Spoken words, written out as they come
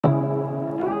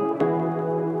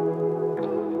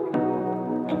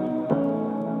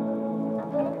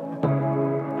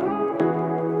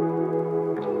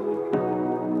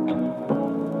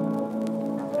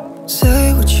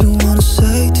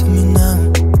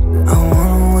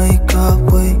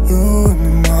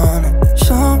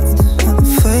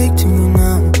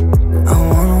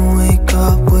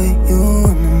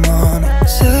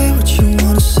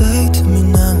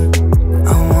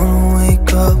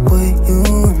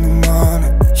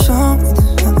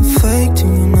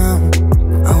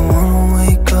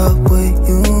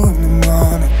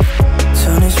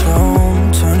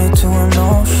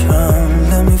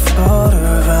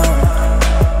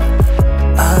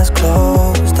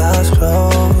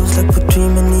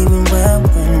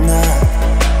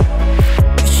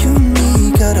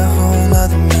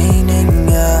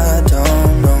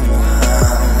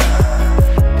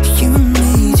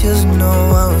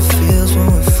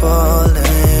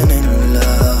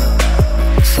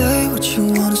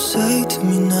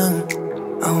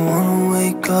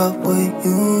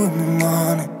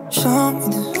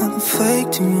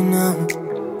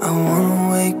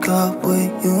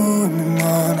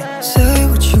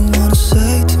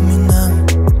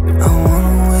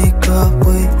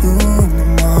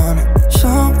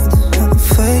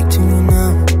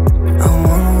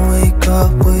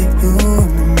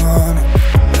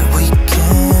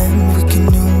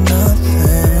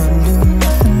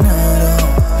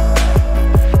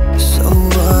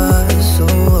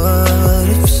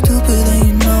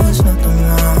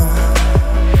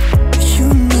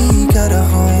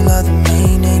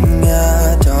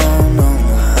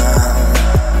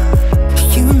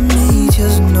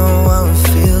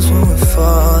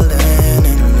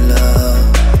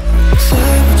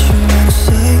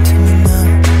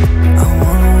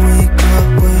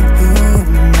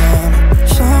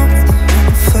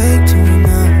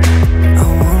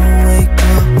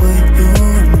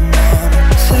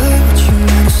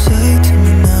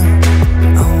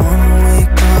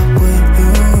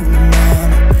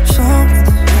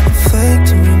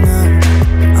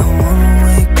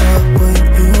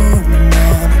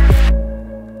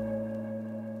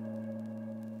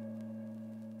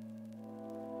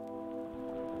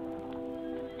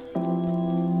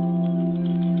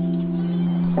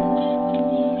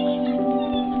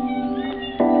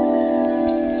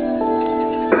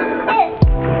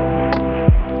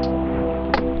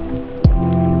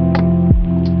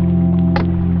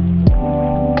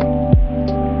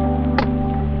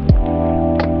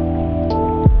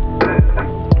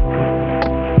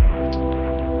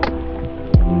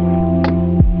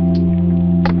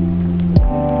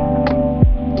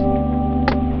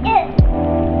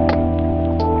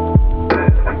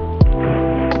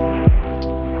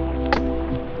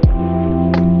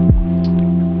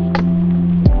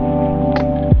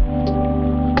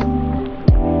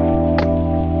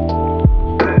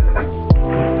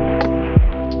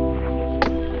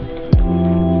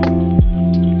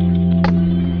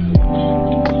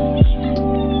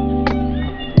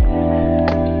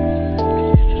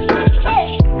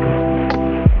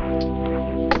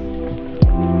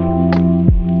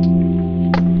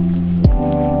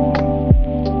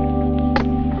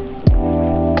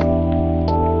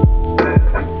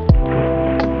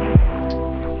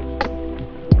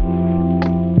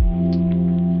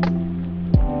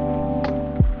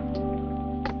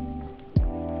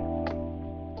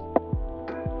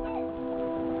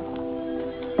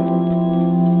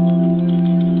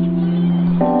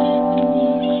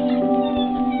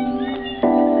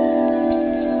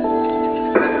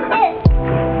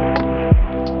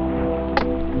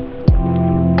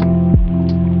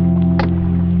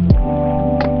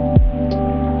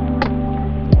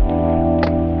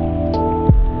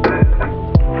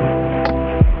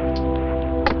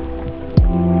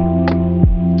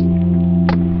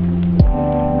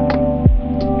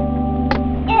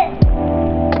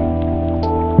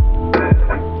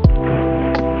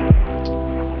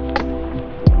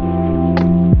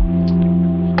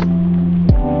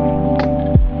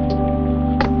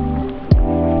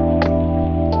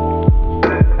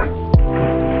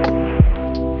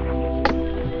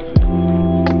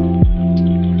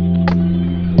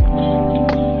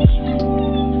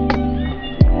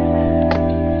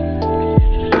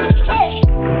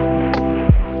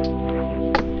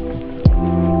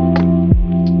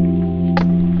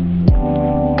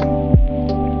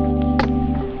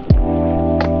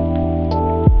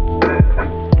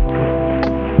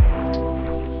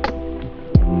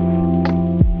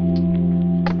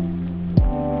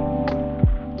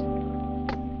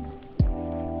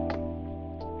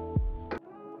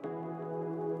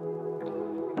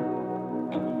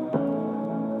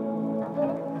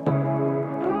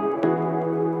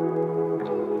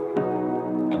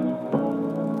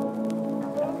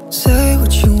Say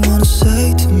what you wanna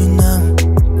say to me now.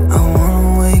 I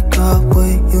wanna wake up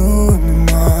with you in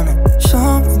the morning.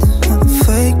 Show me there's nothing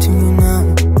fake to me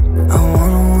now. I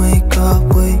wanna wake up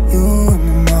with you in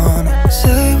the morning.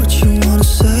 Say what you wanna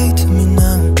say to me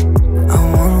now. I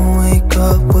wanna wake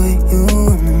up with you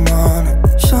in the morning.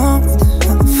 Show me there's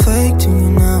nothing fake to me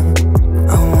now.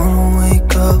 I wanna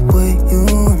wake up with you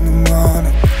in the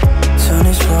morning. Turn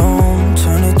this room,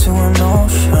 turn it to an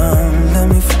ocean. Let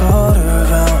me float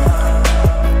around.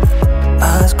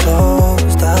 Eyes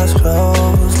closed,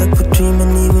 like we're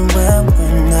dreaming even when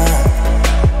we're not.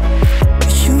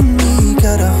 You and me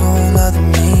got a whole other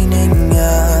meaning,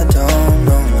 I don't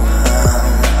know how.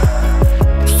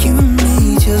 You and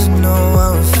me just know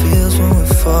how it feels when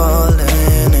we're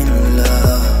falling in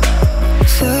love.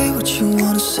 Say what you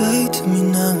wanna say to me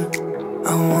now.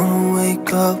 I wanna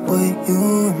wake up with you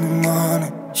in the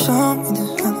morning. Show me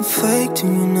there's nothing fake to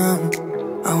me now.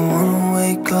 I wanna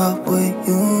wake up with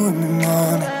you in the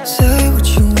morning. Say what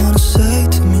you wanna say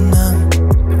to me now.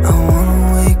 I wanna